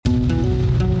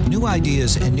New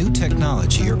ideas and new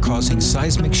technology are causing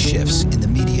seismic shifts in the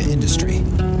media industry.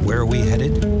 Where are we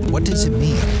headed? What does it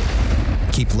mean?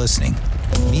 Keep listening.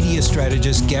 Media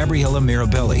strategist Gabriella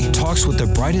Mirabelli talks with the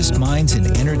brightest minds in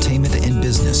entertainment and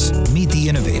business. Meet the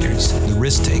innovators, the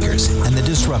risk takers, and the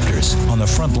disruptors on the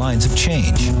front lines of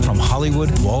change from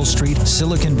Hollywood, Wall Street,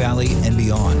 Silicon Valley, and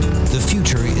beyond. The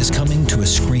future is coming to a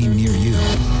screen near you.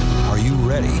 Are you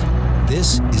ready?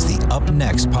 This is the Up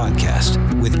Next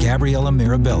podcast with Gabriella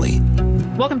Mirabelli.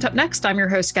 Welcome to Up Next. I'm your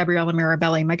host, Gabriella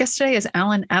Mirabelli. My guest today is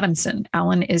Alan Adamson.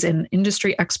 Alan is an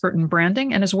industry expert in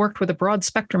branding and has worked with a broad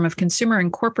spectrum of consumer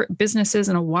and corporate businesses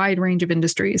in a wide range of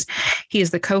industries. He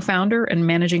is the co-founder and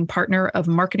managing partner of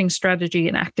marketing strategy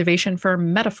and activation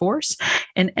firm Metaforce,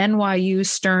 an NYU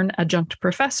Stern adjunct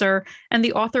professor, and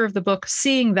the author of the book,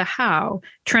 Seeing the How,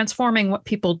 Transforming What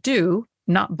People Do,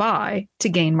 Not Buy, to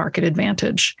Gain Market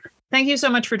Advantage. Thank you so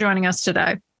much for joining us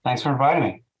today. Thanks for inviting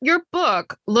me. Your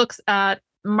book looks at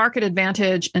market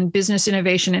advantage and business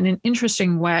innovation in an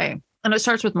interesting way. And it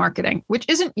starts with marketing, which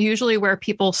isn't usually where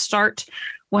people start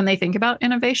when they think about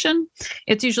innovation.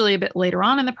 It's usually a bit later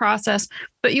on in the process,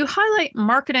 but you highlight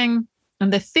marketing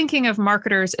and the thinking of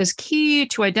marketers as key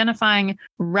to identifying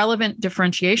relevant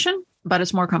differentiation, but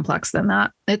it's more complex than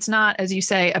that. It's not, as you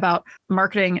say, about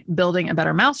marketing building a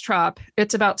better mousetrap.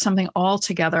 It's about something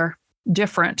altogether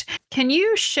different. Can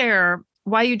you share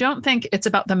why you don't think it's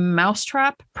about the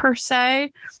mousetrap per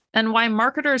se, and why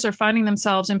marketers are finding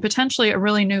themselves in potentially a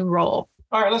really new role?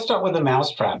 All right, let's start with the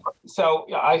mousetrap. So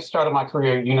I started my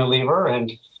career at Unilever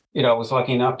and, was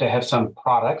lucky enough to have some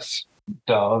products,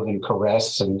 Dove and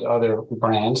Caress and other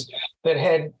brands that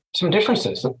had some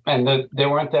differences. And there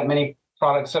weren't that many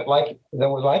products that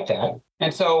were like that.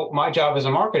 And so my job as a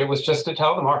marketer was just to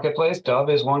tell the marketplace, Dove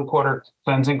is 1/4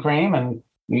 cleansing cream and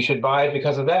you should buy it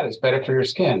because of that. It's better for your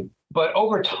skin. But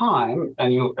over time,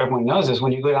 and everyone knows this,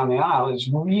 when you go down the aisle, it's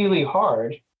really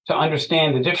hard to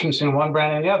understand the difference in one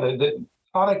brand and the other. The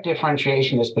product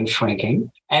differentiation has been shrinking.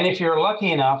 And if you're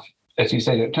lucky enough, as you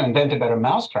say, to invent a better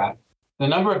mousetrap, the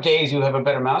number of days you have a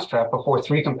better mousetrap before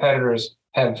 3 competitors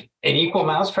have an equal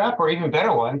mousetrap or even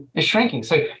better one is shrinking.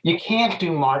 So you can't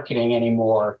do marketing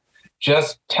anymore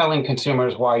just telling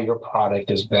consumers why your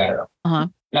product is better. Uh-huh.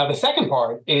 Now, the second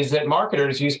part is that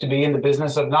marketers used to be in the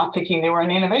business of not thinking they were in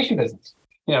the innovation business.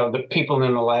 The people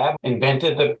in the lab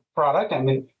invented the product. I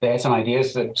mean, they had some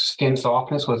ideas that skin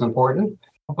softness was important.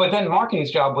 But then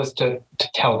marketing's job was to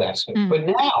tell that story. Mm. But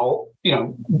now,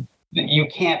 you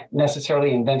can't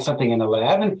necessarily invent something in the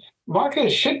lab. And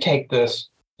marketers should take this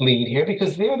lead here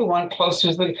because they're the one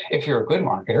closest to if you're a good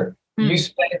marketer. You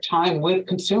spend time with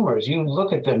consumers. You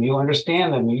look at them. You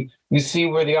understand them. You see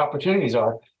where the opportunities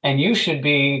are. And you should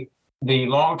be the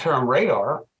long-term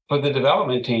radar for the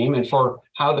development team and for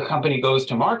how the company goes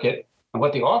to market and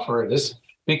what the offer is,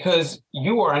 because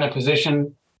you are in a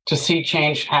position to see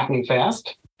change happening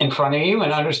fast in front of you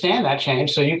and understand that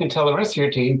change so you can tell the rest of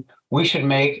your team, we should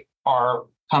make our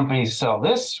company sell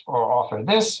this or offer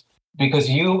this because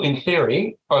you, in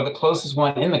theory, are the closest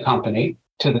one in the company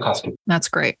to the customer. That's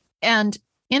great. And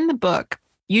in the book,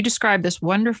 you describe this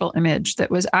wonderful image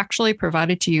that was actually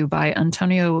provided to you by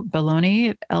Antonio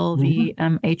Belloni,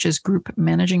 LVMH's group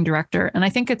managing director. And I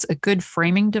think it's a good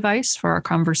framing device for our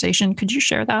conversation. Could you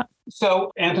share that?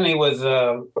 So Anthony was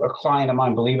a client of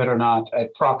mine, believe it or not,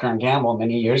 at Procter & Gamble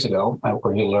many years ago,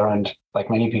 where he learned,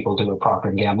 like many people do at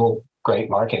Procter & Gamble, great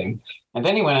marketing. And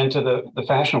then he went into the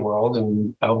fashion world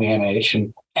and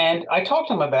LVMH. And I talked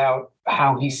to him about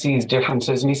how he sees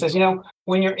differences. And he says,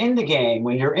 when you're in the game,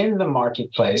 when you're in the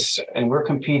marketplace and we're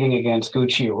competing against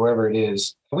Gucci or wherever it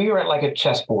is, we are at like a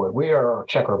chessboard. We are a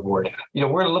checkerboard.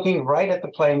 We're looking right at the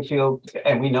playing field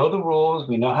and we know the rules.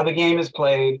 We know how the game is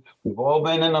played. We've all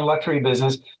been in the luxury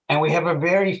business and we have a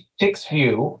very fixed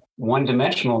view,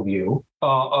 one-dimensional view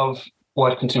of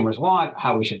what consumers want,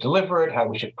 how we should deliver it, how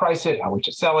we should price it, how we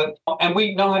should sell it. And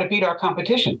we know how to beat our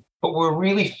competition. But we're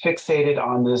really fixated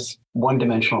on this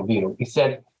one-dimensional view. He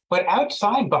said, but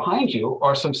outside behind you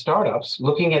are some startups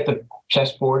looking at the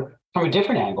chessboard from a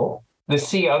different angle that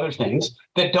see other things,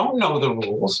 that don't know the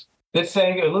rules, that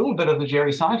say a little bit of the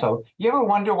Jerry Seinfeld. You ever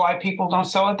wonder why people don't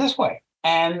sell it this way?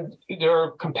 And there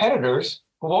are competitors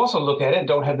who also look at it and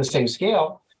don't have the same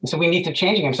scale. And so we need to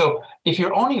change them. So if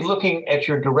you're only looking at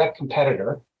your direct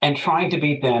competitor and trying to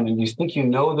beat them and you think you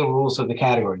know the rules of the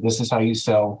category, this is how you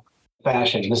sell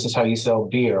fashion, this is how you sell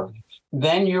beer,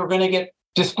 then you're going to get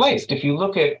displaced. If you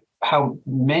look at how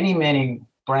many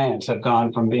brands have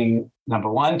gone from being number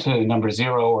one to number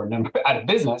zero or number out of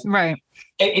business. Right.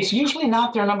 It's usually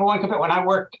not their number one competitor. When I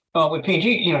worked with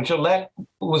P&G, Gillette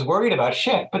was worried about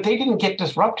Schick, but they didn't get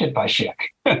disrupted by Schick.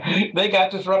 They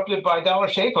got disrupted by Dollar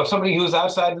Shave Club, somebody who was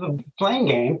outside the playing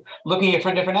game looking at it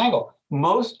from a different angle.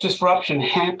 Most disruption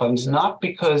happens not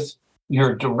because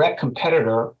your direct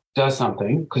competitor does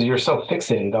something, because you're so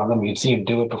fixated on them, you'd see them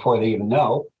do it before they even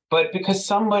know, but because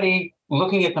somebody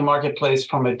looking at the marketplace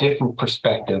from a different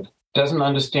perspective doesn't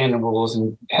understand the rules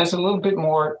and has a little bit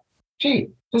more, gee,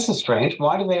 this is strange.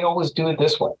 Why do they always do it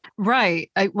this way? Right.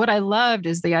 What I loved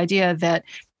is the idea that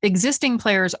existing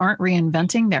players aren't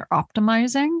reinventing, they're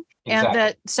optimizing. Exactly. And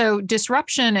that so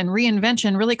disruption and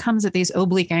reinvention really comes at these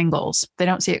oblique angles. They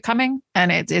don't see it coming,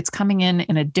 and it's coming in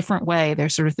a different way. They're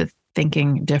sort of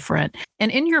thinking different.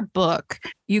 And in your book,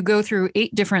 you go through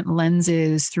 8 different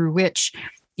lenses through which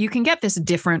you can get this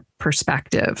different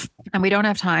perspective. And we don't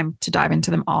have time to dive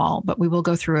into them all, but we will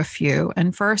go through a few.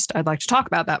 And first, I'd like to talk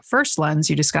about that first lens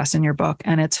you discuss in your book,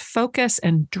 and it's focus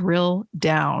and drill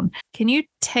down. Can you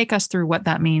take us through what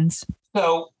that means?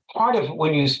 So part of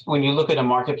when you look at a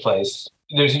marketplace,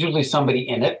 there's usually somebody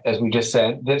in it, as we just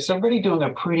said, that's already doing a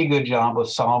pretty good job of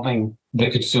solving the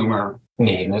consumer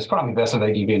need. And it's probably best if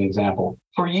I give you an example.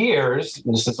 For years,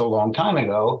 this is a long time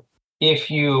ago, if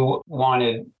you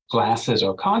wanted glasses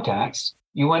or contacts,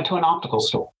 you went to an optical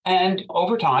store. And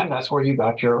over time, that's where you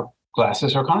got your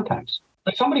glasses or contacts.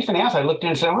 But somebody from the outside looked in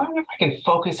and said, well, I wonder if I can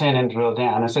focus in and drill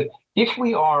down. I said, if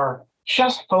we are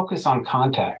just focused on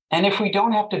contact, and if we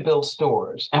don't have to build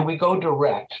stores, and we go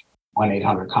direct,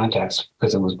 1-800-CONTACTS,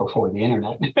 because it was before the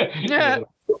internet,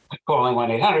 calling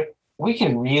 1-800, we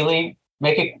can really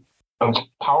make it a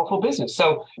powerful business.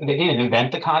 So they didn't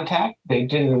invent the contact. They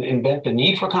didn't invent the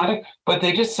need for contact, but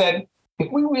they just said,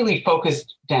 if we really focus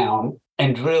down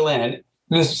and drill in,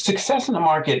 the success in the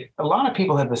market, a lot of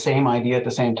people have the same idea at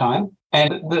the same time.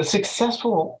 And the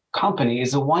successful company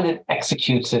is the one that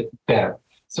executes it better.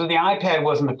 So the iPad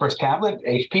wasn't the first tablet.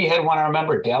 HP had one, I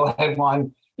remember. Dell had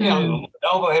one.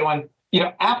 Lenovo had one.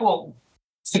 Apple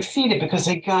succeeded because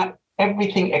they got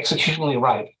everything executionally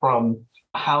right, from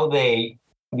how the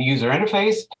user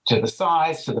interface, to the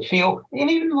size, to the feel,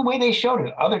 and even the way they showed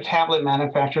it. Other tablet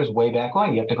manufacturers way back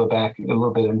when, you have to go back a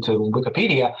little bit into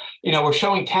Wikipedia, were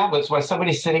showing tablets while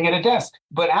somebody's sitting at a desk.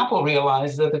 But Apple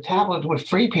realized that the tablet would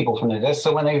free people from the desk.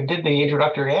 So when they did the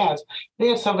introductory ads, they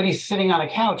had somebody sitting on a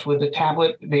couch with the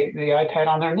tablet, the iPad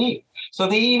on their knee. So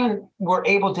they even were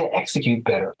able to execute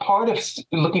better. Part of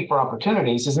looking for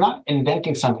opportunities is not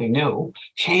inventing something new,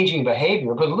 changing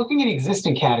behavior, but looking at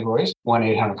existing categories,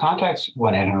 1-800-CONTACTS,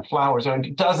 1-800-FLOWERS, or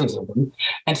dozens of them,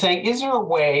 and saying, is there a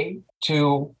way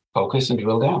to focus and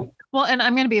drill down? Well, and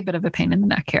I'm going to be a bit of a pain in the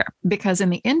neck here, because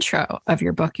in the intro of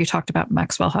your book, you talked about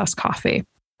Maxwell House Coffee.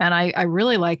 And I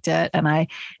really liked it.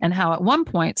 And how at one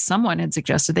point someone had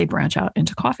suggested they branch out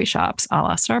into coffee shops a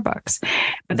la Starbucks,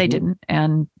 but they didn't.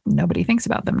 And nobody thinks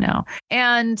about them now.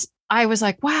 And I was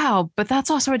like, wow, but that's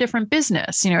also a different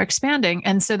business, expanding.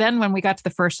 And so then when we got to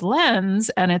the first lens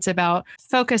and it's about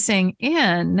focusing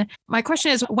in, my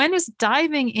question is, when is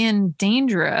diving in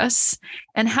dangerous?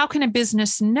 And how can a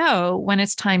business know when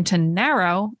it's time to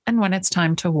narrow and when it's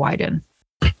time to widen?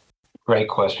 Great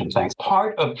question. Thanks.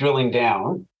 Part of drilling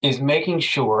down is making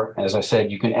sure, as I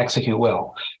said, you can execute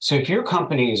well. So if your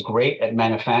company is great at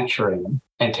manufacturing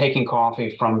and taking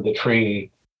coffee from the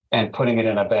tree and putting it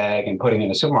in a bag and putting it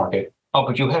in a supermarket,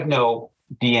 but you have no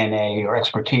DNA or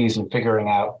expertise in figuring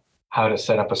out how to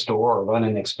set up a store or run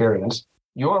an experience,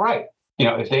 you're right.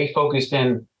 If they focused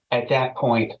in at that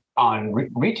point on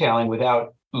retailing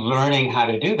without learning how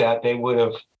to do that, they would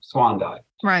have swan dived.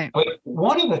 Right. But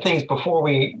one of the things before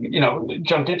we,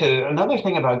 jumped into another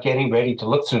thing about getting ready to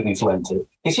look through these lenses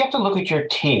is you have to look at your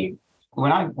team.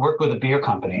 When I worked with a beer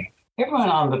company, everyone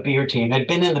on the beer team had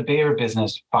been in the beer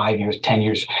business 5 years, 10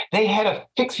 years. They had a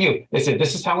fixed view. They said,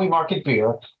 this is how we market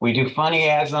beer. We do funny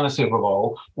ads on a Super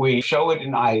Bowl. We show it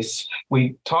in ice.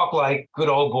 We talk like good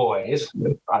old boys,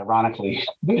 ironically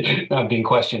being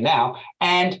questioned now.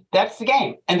 And that's the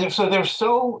game. And they're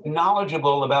so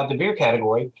knowledgeable about the beer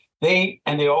category. They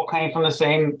all came from the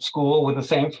same school with the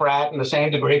same frat and the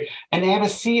same degree, and they have a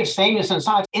sea of sameness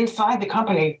inside. Inside the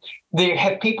company, they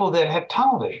have people that have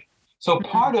television. So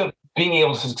part of being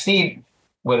able to succeed,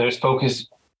 whether it's focus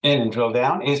in and drill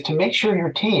down, is to make sure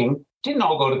your team didn't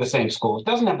all go to the same schools,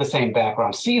 doesn't have the same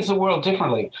background, sees the world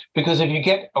differently. Because if you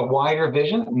get a wider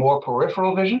vision, more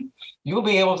peripheral vision, you'll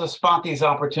be able to spot these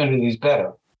opportunities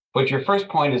better. But your first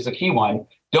point is the key one.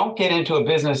 Don't get into a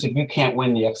business if you can't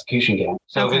win the execution game.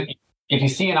 So if you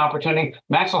see an opportunity,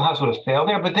 Maxwell House would have failed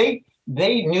there, but they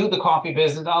they knew the coffee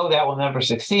business. Oh, that will never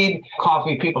succeed.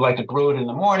 Coffee, people like to brew it in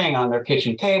the morning on their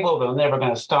kitchen table. They're never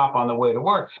going to stop on the way to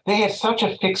work. They had such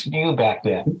a fixed view back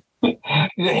then. They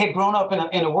had grown up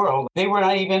in a world. They were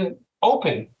not even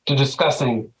open to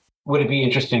discussing, would it be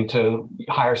interesting to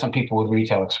hire some people with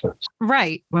retail experience?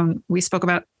 Right. When we spoke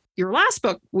about your last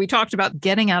book, we talked about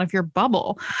getting out of your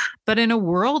bubble. But in a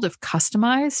world of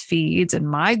customized feeds and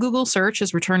my Google search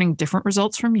is returning different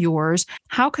results from yours,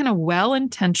 how can a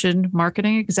well-intentioned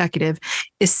marketing executive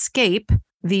escape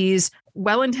these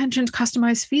well-intentioned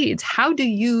customized feeds? How do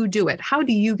you do it? How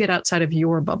do you get outside of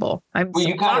your bubble?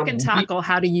 Walk and tackle.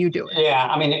 How do you do it? Yeah,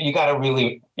 I mean, you got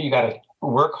to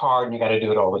work hard and you got to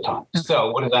do it all the time. Okay.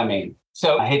 So what does that mean?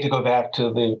 So I hate to go back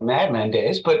to the Mad Men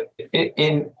days, but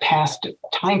in past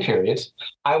time periods,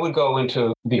 I would go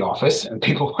into the office and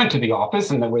people went to the office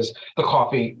and there was the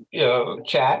coffee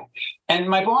chat. And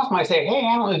my boss might say, hey,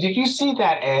 Alan, did you see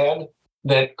that ad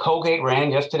that Colgate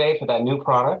ran yesterday for that new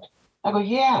product? I go,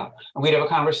 yeah. And we'd have a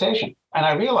conversation. And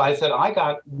I realized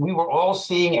that we were all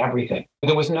seeing everything.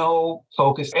 There was no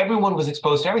focus. Everyone was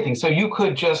exposed to everything. So you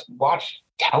could just watch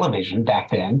television back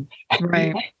then and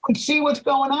right. You could see what's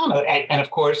going on. And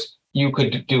of course, you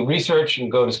could do research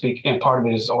and go to speak. And part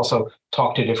of it is also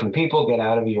talk to different people,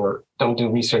 don't do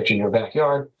research in your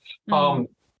backyard,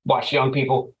 watch young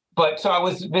people. But so I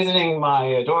was visiting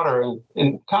my daughter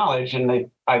in college and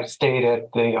I stayed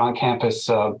at the on-campus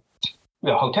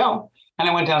hotel. And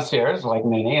I went downstairs like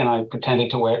many, and I pretended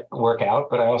to work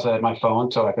out, but I also had my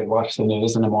phone so I could watch the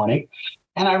news in the morning.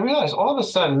 And I realized all of a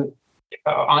sudden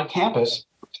on campus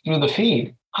through the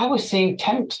feed, I was seeing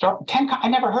 10. I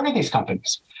never heard of these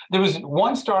companies. There was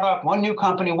one startup, one new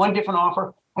company, one different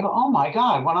offer. I go, oh my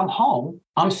God, when I'm home,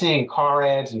 I'm seeing car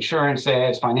ads, insurance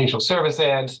ads, financial service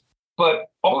ads. But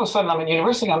all of a sudden I'm in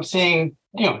university, I'm seeing,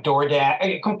 DoorDash,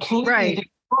 a completely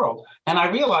different world. And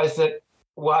I realized that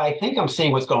while I think I'm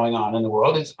seeing what's going on in the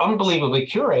world, it's unbelievably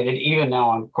curated, even now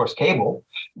on, of course, cable.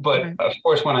 But of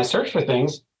course, when I search for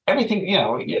things, everything,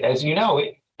 as you know,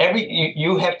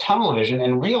 you have tunnel vision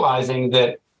and realizing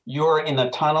that you're in a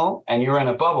tunnel and you're in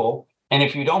a bubble. And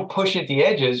if you don't push at the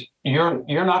edges,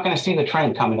 you're not going to see the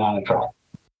train coming down the track.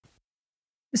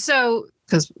 So,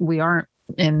 because we aren't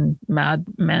in Mad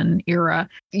Men era,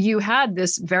 you had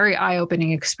this very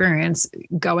eye-opening experience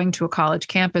going to a college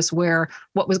campus where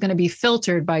what was going to be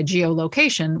filtered by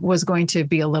geolocation was going to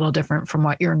be a little different from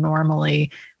what you're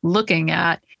normally looking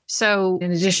at. So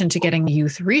in addition to getting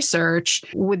youth research,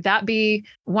 would that be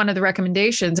one of the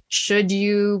recommendations? Should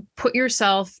you put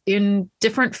yourself in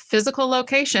different physical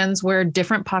locations where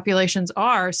different populations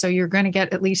are, so you're going to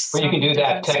get at least you can do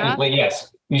that technically,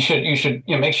 stuff? Yes. You should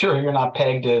make sure you're not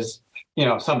pegged as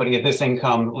somebody at this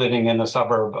income living in the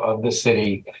suburb of this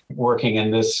city, working in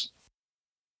this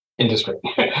industry.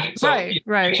 So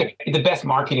right. The best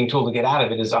marketing tool to get out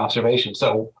of it is observation.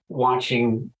 So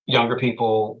watching younger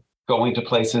people going to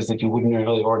places that you wouldn't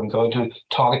really already go to,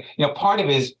 talking. Part of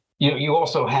it is you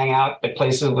also hang out at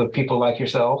places with people like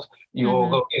yourselves. You all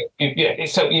go.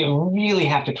 So you really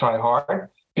have to try hard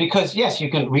because yes,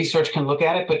 research can look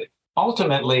at it, but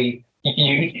ultimately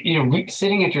you're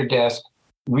sitting at your desk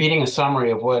reading a summary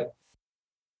of what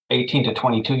 18 to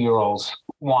 22-year-olds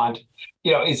want,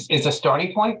 is a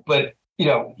starting point. But,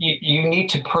 you need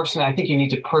to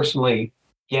personally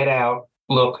get out,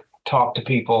 look, talk to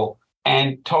people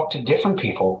and talk to different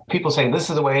people. People say, this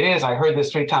is the way it is. I heard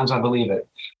this 3 times. I believe it.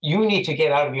 You need to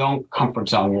get out of your own comfort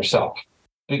zone yourself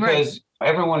because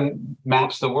everyone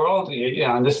maps the world,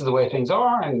 and this is the way things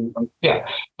are.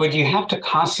 But you have to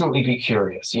constantly be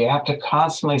curious. You have to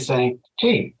constantly say,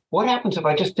 gee, what happens if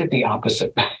I just did the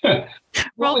opposite?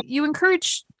 Well, you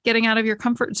encourage getting out of your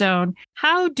comfort zone.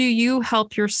 How do you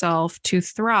help yourself to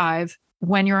thrive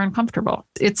when you're uncomfortable?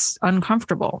 It's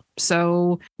uncomfortable.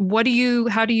 So how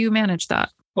do you manage that?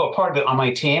 Well, part of it on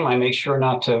my team, I make sure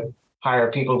not to hire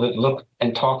people that look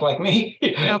and talk like me.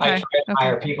 Okay. I try to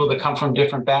hire people that come from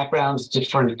different backgrounds,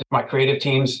 my creative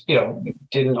teams,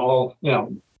 didn't all,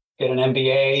 get an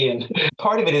MBA. And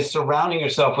part of it is surrounding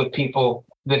yourself with people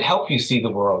that help you see the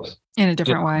world in a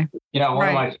different way. One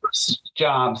of my first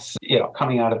jobs,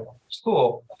 coming out of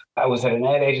school, I was at an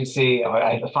ad agency.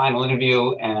 I had the final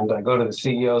interview and I go to the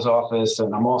CEO's office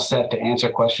and I'm all set to answer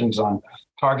questions on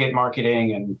target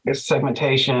marketing and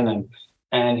segmentation.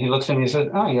 And he looks at me and says,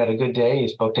 oh, you had a good day. You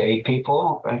spoke to 8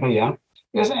 people. I go, yeah.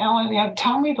 He goes, Alan,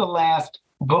 tell me the last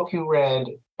book you read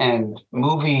and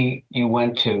movie you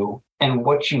went to and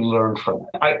what you learned from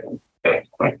it.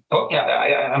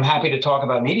 I'm happy to talk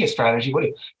about media strategy.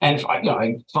 And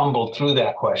I fumbled through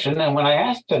that question. And when I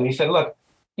asked him, he said, look,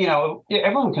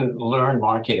 everyone can learn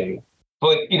marketing,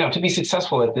 but, to be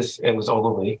successful at this, it was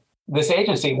Ogilvy. this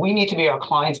agency, we need to be our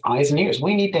clients' eyes and ears.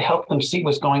 We need to help them see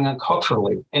what's going on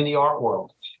culturally in the art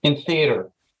world, in theater,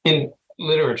 in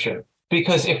literature.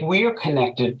 Because if we are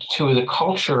connected to the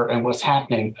culture and what's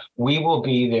happening, we will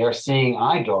be there seeing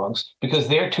eye dogs because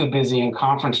they're too busy in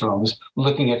conference rooms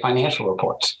looking at financial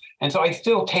reports. And so I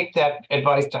still take that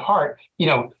advice to heart. You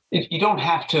don't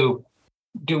have to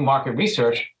do market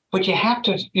research, but you have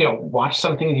to, watch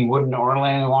something you wouldn't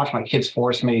ordinarily watch. My kids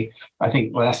forced me, I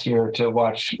think last year, to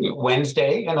watch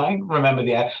Wednesday, and I remember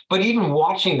that. But even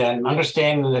watching that and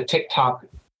understanding the TikTok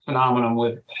phenomenon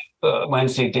with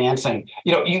Wednesday dancing,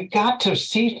 you got to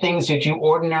see things that you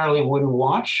ordinarily wouldn't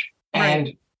watch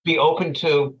and be open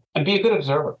to and be a good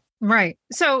observer. Right.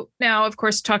 So now, of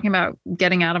course, talking about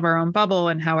getting out of our own bubble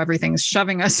and how everything's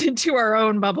shoving us into our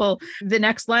own bubble, the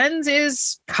next lens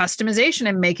is customization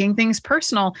and making things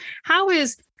personal. How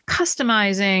is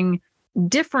customizing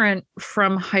different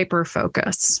from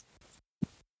hyperfocus?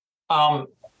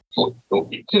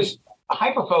 Because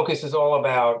hyperfocus is all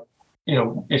about,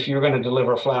 if you're going to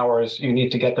deliver flowers, you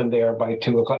need to get them there by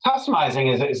 2:00.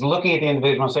 Customizing is looking at the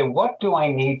individual and say, what do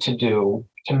I need to do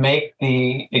to make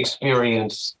the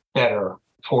experience better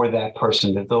for that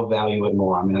person, that they'll value it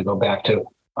more? I'm going to go back to,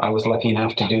 I was lucky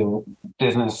enough to do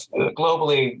business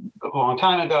globally a long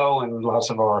time ago, and lots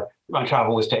of my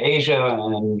travel was to Asia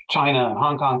and China and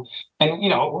Hong Kong. And,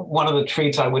 one of the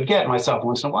treats I would get myself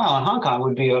once in a while in Hong Kong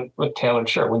would be a tailored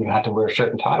shirt when you had to wear a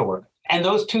shirt and tie to work. And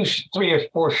those 2, 3, or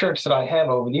 4 shirts that I have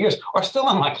over the years are still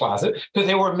in my closet because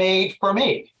they were made for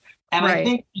me. And I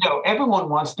think, everyone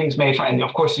wants things made for, and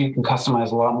of course you can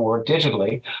customize a lot more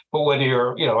digitally, but whether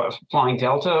you're, flying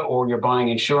Delta or you're buying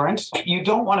insurance, you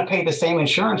don't want to pay the same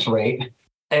insurance rate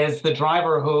as the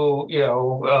driver who,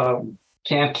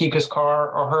 can't keep his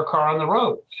car or her car on the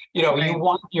road. You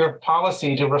want your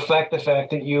policy to reflect the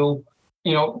fact that you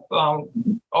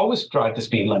always drive the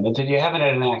speed limit, that you haven't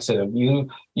had an accident,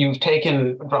 you've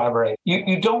taken driver aid.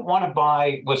 You don't want to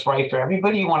buy what's right for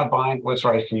everybody. You want to buy what's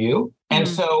right for you. And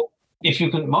so if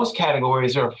you can, most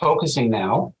categories are focusing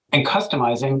now and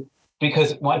customizing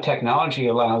because one, technology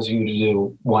allows you to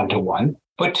do one-to-one,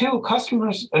 but two,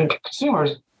 customers and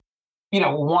consumers,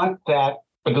 want that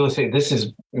ability to say, this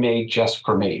is made just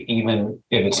for me, even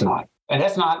if it's not. And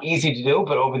that's not easy to do,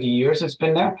 but over the years it's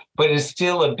been there. But it's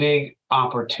still a big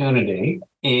opportunity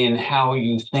in how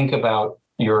you think about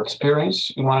your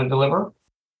experience you want to deliver.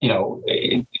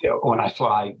 When I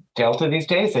fly Delta these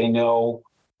days, they know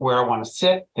where I want to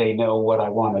sit. They know what I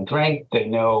want to drink. They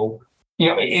know,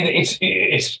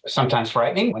 it's sometimes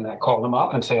frightening when I call them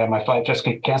up and say, my flight just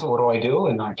got canceled. What do I do?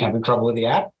 And I'm having trouble with the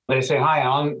app. They say, hi,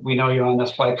 Alan, we know you're on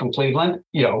this flight from Cleveland.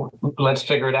 Let's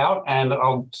figure it out. And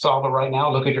I'll solve it right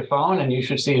now. Look at your phone and you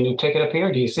should see a new ticket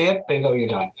appear. Do you see it? Bingo, you're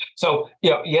done. So,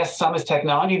 yes, some is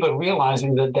technology, but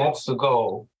realizing that that's the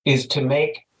goal, is to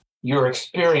make your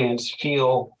experience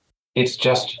feel it's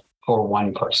just for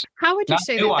one person. How would you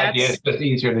say that that's... ideas, but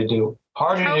easier to do.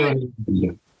 Harder to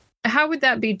do. How would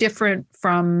that be different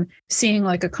from seeing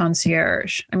like a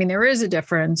concierge? I mean, there is a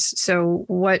difference. So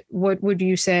what would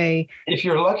you say? If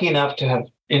you're lucky enough to have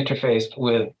interfaced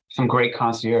with some great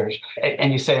concierge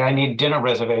and you say, I need dinner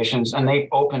reservations, and they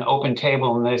open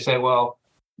table and they say, well,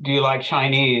 do you like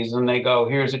Chinese? And they go,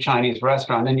 here's a Chinese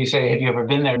restaurant. And you say, have you ever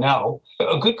been there? No.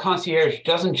 A good concierge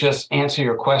doesn't just answer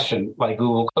your question like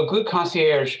Google. A good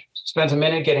concierge spends a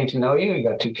minute getting to know you. You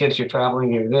got 2 kids, you're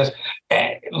traveling, you're this,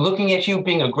 looking at you,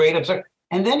 being a great observer,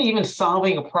 and then even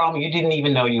solving a problem you didn't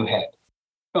even know you had.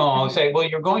 Say, well,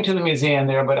 you're going to the museum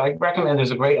there, but I recommend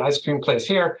there's a great ice cream place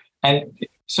here. And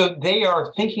so they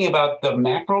are thinking about the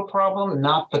macro problem,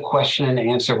 not the question and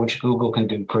answer, which Google can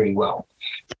do pretty well.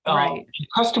 Right.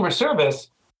 Customer service,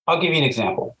 I'll give you an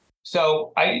example.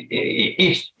 So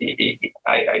if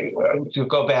to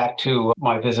go back to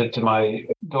my visit to my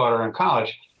daughter in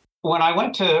college, when I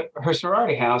went to her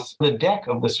sorority house, the deck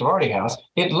of the sorority house,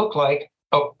 it looked like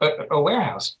a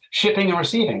warehouse, shipping and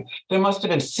receiving. There must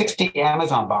have been 60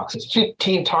 Amazon boxes,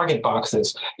 15 Target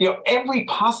boxes, every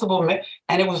possible,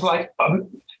 and it was like,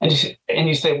 and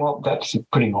you say, well, that's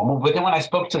pretty normal. But then when I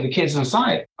spoke to the kids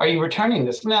inside, are you returning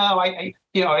this? No,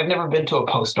 I've never been to a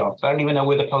post office. I don't even know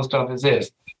where the post office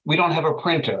is. We don't have a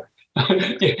printer.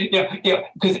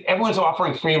 Because everyone's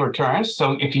offering free returns.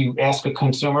 So if you ask a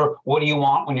consumer, what do you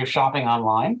want when you're shopping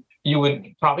online? You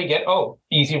would probably get,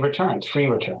 easy returns, free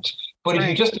returns. But if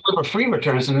you just deliver free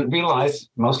returns and realize,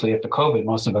 mostly after COVID,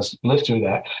 most of us lived through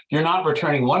that, you're not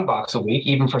returning 1 box a week,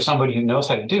 even for somebody who knows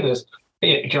how to do this.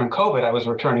 During COVID, I was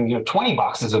returning 20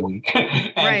 boxes a week.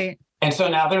 And so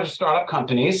now there's startup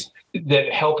companies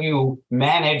that help you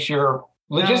manage your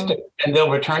logistics, and they'll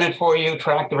return it for you,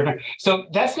 track the return. So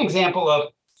that's an example of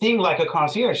seem like a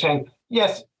concierge saying,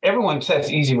 yes, everyone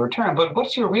says easy return, but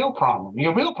what's your real problem?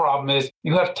 Your real problem is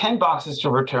you have 10 boxes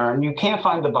to return. You can't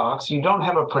find the box. You don't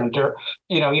have a printer.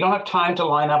 You don't have time to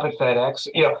line up at FedEx.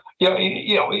 There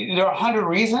are 100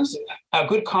 reasons. A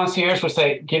good concierge would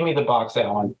say, give me the box,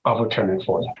 Alan. I'll return it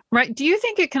for you. Right. Do you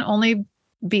think it can only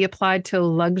be applied to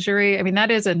luxury? I mean,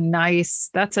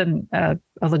 that's a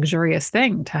luxurious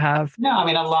thing to have. No,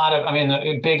 I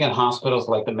mean, big in hospitals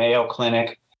like the Mayo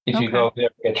Clinic, if you go there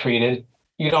to get treated,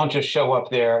 you don't just show up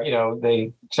there.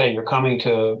 They say you're coming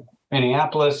to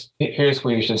Minneapolis. Here's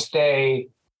where you should stay.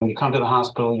 When you come to the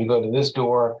hospital, you go to this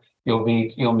door. You'll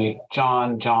meet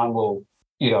John. John will,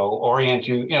 orient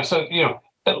you. Yes,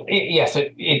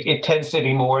 it tends to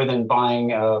be more than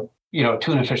buying a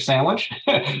tuna fish sandwich,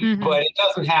 Mm-hmm. but it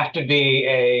doesn't have to be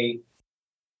a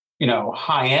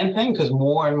high end thing, because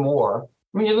more and more.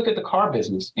 I mean, you look at the car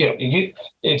business.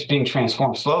 It's being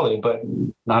transformed slowly, but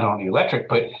not only electric,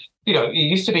 but it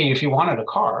used to be if you wanted a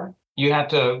car, you had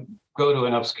to go to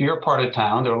an obscure part of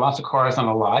town. There were lots of cars on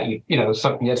the lot. You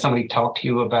had somebody talk to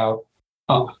you about.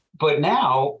 But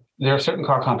now there are certain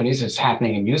car companies. It's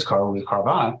happening in used car with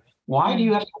Carvana. Why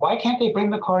can't they bring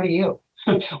the car to you?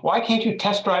 Why can't you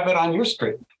test drive it on your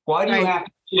street? Why do you have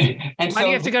to? And why do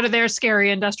you have to go to their scary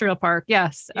industrial park?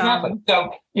 Yes. Exactly.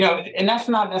 So, and that's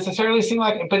not necessarily seem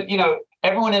like it, but,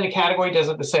 everyone in the category does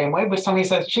it the same way. But somebody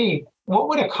says, gee, what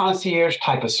would a concierge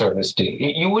type of service do?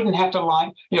 You wouldn't have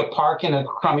to park in a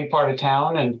crummy part of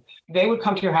town, and they would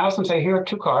come to your house and say, here are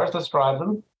 2 cars, let's drive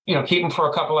them. Keep them for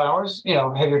a couple hours,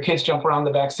 have your kids jump around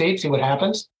the back seat, see what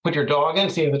happens, put your dog in,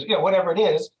 see if whatever it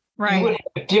is. Right. You would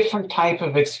have a different type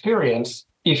of experience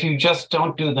if you just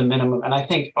don't do the minimum. And I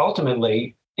think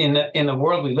ultimately in the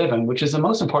world we live in, which is the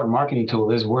most important marketing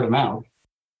tool, is word of mouth.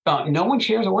 No one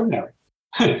shares ordinary.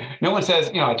 No one says,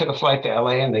 I took a flight to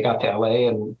LA and they got to LA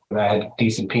and I had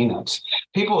decent peanuts.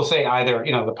 People will say either,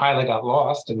 the pilot got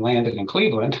lost and landed in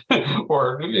Cleveland,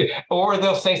 or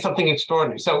they'll say something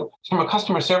extraordinary. So from a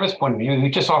customer service point of view, you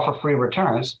just offer free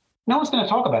returns. No one's going to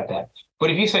talk about that.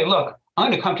 But if you say, look, I'm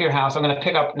going to come to your house. I'm going to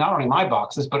pick up not only my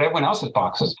boxes, but everyone else's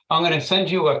boxes. I'm going to send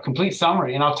you a complete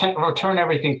summary and I'll return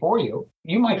everything for you.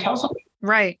 You might tell somebody.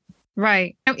 Right.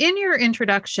 Right. Now, in your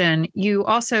introduction, you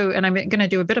also, and I'm going to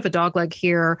do a bit of a dogleg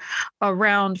here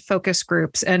around focus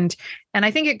groups. And I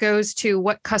think it goes to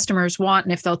what customers want.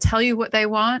 And if they'll tell you what they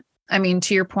want, I mean,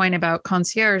 to your point about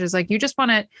concierge, is like, you just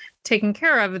want it taken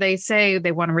care of. They say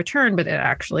they want a return, but it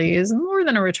actually is more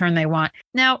than a return they want.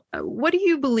 Now, what do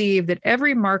you believe that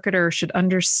every marketer should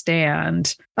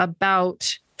understand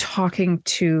about talking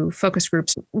to focus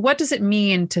groups? What does it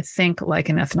mean to think like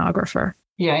an ethnographer?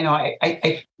 Yeah,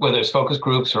 I whether it's focus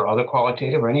groups or other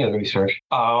qualitative or any other research,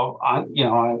 I'm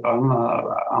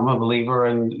a believer,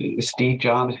 and Steve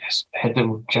Jobs had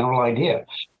the general idea.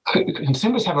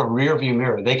 Consumers have a rear view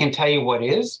mirror. They can tell you what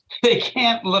is. They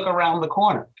can't look around the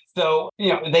corner. So,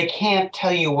 they can't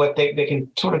tell you what they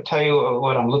can sort of tell you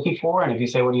what I'm looking for. And if you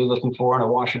say, what are you looking for in a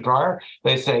washer dryer?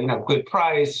 They say, good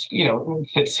price,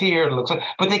 fits here, looks like,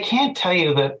 but they can't tell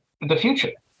you the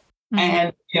future. Mm-hmm.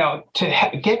 And,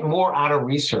 to get more out of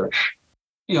research,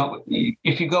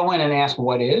 if you go in and ask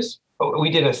what is, we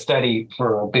did a study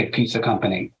for a big pizza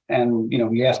company. And,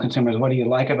 we asked consumers, what do you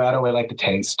like about it? I like the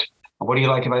taste. What do you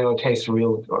like about it? It tastes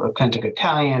real authentic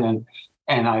Italian.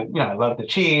 And I love the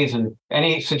cheese. And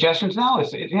any suggestions? No,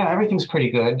 everything's pretty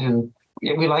good. And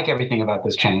we like everything about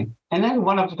this chain. And then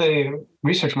one of the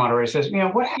research moderators says,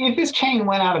 what if this chain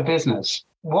went out of business?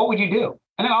 What would you do?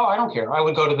 And I don't care. I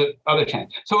would go to the other chain.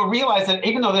 So I realized that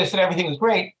even though they said everything was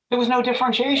great, there was no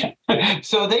differentiation.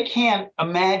 So they can't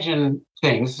imagine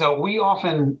things. So I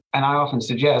often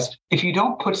suggest, if you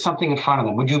don't put something in front of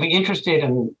them, would you be interested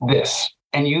in this?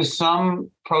 And use some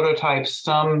prototype,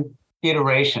 some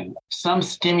iteration, some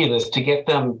stimulus to get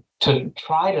them to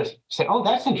try to say, oh,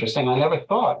 that's interesting. I never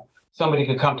thought somebody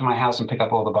could come to my house and pick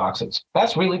up all the boxes.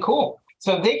 That's really cool.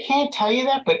 So they can't tell you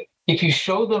that, but if you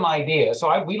show them ideas,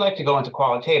 we like to go into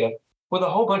qualitative with a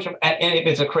whole bunch of, and if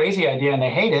it's a crazy idea and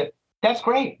they hate it, that's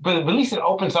great. But at least it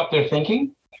opens up their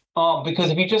thinking.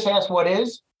 Because if you just ask what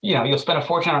is, you'll spend a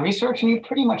fortune on research and you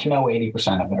pretty much know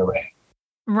 80% of it already.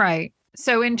 Right.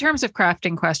 So in terms of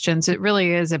crafting questions, it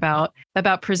really is about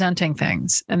presenting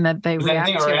things and that they react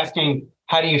to. Or asking,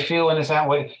 how do you feel in this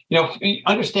way?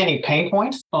 Understanding pain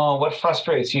points, what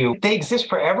frustrates you. They exist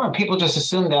forever and people just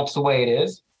assume that's the way it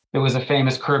is. There was a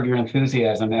famous Curb Your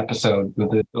Enthusiasm episode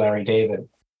with Larry David,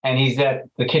 and he's at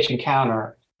the kitchen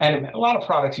counter. And a lot of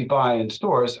products you buy in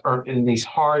stores are in these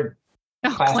hard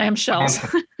clamshells.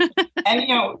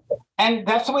 And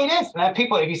that's the way it is. And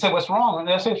people, if you say what's wrong, and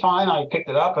they'll say, fine, I picked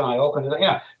it up and I opened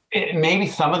it. maybe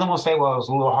some of them will say, well, it was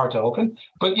a little hard to open.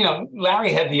 But,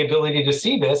 Larry had the ability to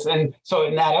see this. And so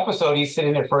in that episode, he's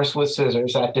sitting there first with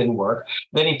scissors. That didn't work.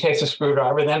 Then he takes a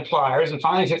screwdriver, then pliers, and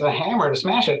finally takes a hammer to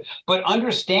smash it. But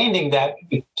understanding that,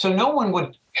 so no one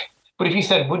would, but if you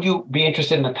said, would you be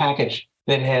interested in a package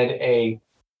that had a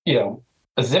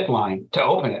zip line to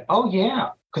open it? Oh, yeah,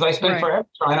 because I spent forever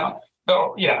trying to.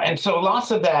 Oh, yeah. And so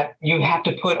lots of that, you have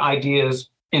to put ideas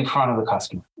in front of the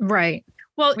customer. Right.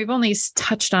 Well, we've only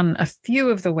touched on a few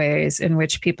of the ways in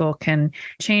which people can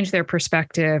change their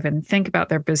perspective and think about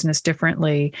their business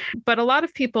differently. But a lot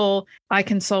of people I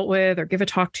consult with or give a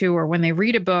talk to, or when they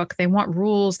read a book, they want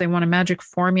rules, they want a magic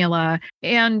formula.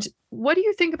 And what do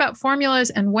you think about formulas,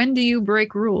 and when do you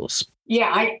break rules?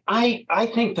 Yeah,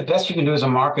 I think the best you can do as a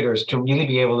marketer is to really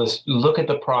be able to look at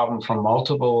the problem from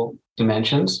multiple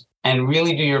dimensions and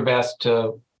really do your best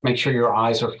to make sure your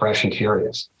eyes are fresh and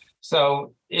curious.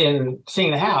 So in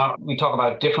Seeing the How, we talk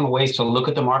about different ways to look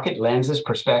at the market, lenses,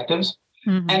 perspectives,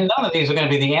 and none of these are going to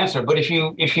be the answer. But if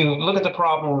you look at the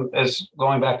problem, as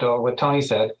going back to what Tony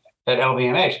said at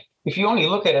LVMH, if you only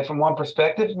look at it from one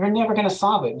perspective, you're never going to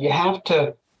solve it. You have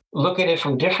to look at it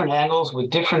from different angles with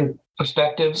different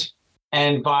perspectives,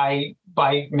 and by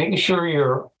making sure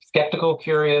you're skeptical,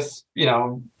 curious,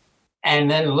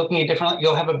 and then looking at different,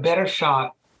 you'll have a better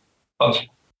shot of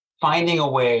finding a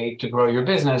way to grow your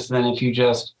business than if you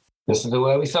just, this is the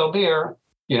way we sell beer.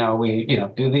 We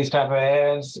do these type of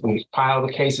ads. We pile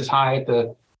the cases high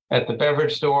at the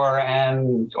beverage store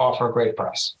and offer a great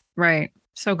price. Right.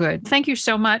 So good. Thank you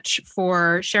so much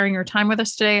for sharing your time with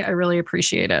us today. I really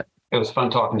appreciate it. It was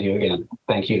fun talking to you again.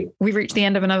 Thank you. We've reached the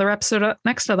end of another episode. Up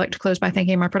next, I'd like to close by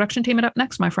thanking my production team. And up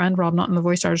next, my friend Rob Naughton, the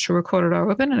voice artist who recorded our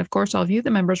open. And of course, all of you,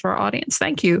 the members of our audience.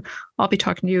 Thank you. I'll be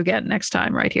talking to you again next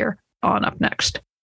time right here on Up Next.